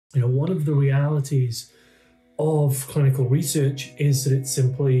One of the realities of clinical research is that it's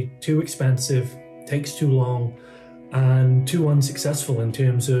simply too expensive, takes too long, and too unsuccessful in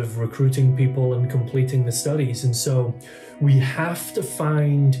terms of recruiting people and completing the studies. And so we have to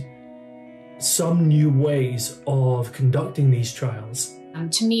find some new ways of conducting these trials.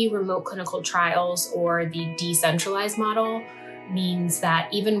 To me, remote clinical trials, or the decentralized model, means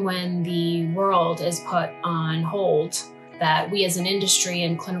that even when the world is put on hold, that we as an industry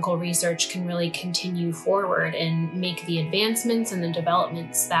and clinical research can really continue forward and make the advancements and the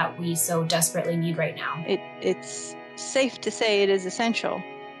developments that we so desperately need right now. It's safe to say it is essential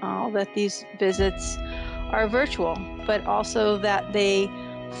that these visits are virtual, but also that they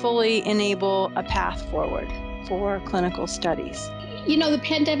fully enable a path forward for clinical studies. The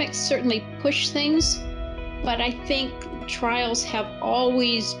pandemic certainly pushed things, but I think trials have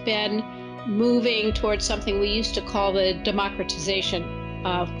always been moving towards something we used to call the democratization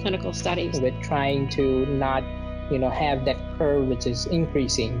of clinical studies. We're trying to not, have that curve which is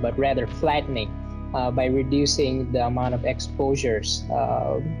increasing, but rather flattening by reducing the amount of exposures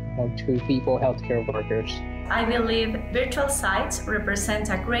to people, healthcare workers. I believe virtual sites represent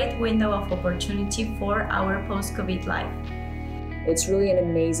a great window of opportunity for our post-COVID life. It's really an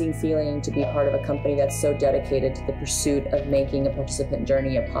amazing feeling to be part of a company that's so dedicated to the pursuit of making a participant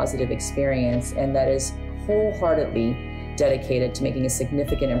journey a positive experience, and that is wholeheartedly dedicated to making a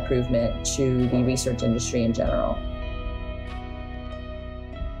significant improvement to the research industry in general.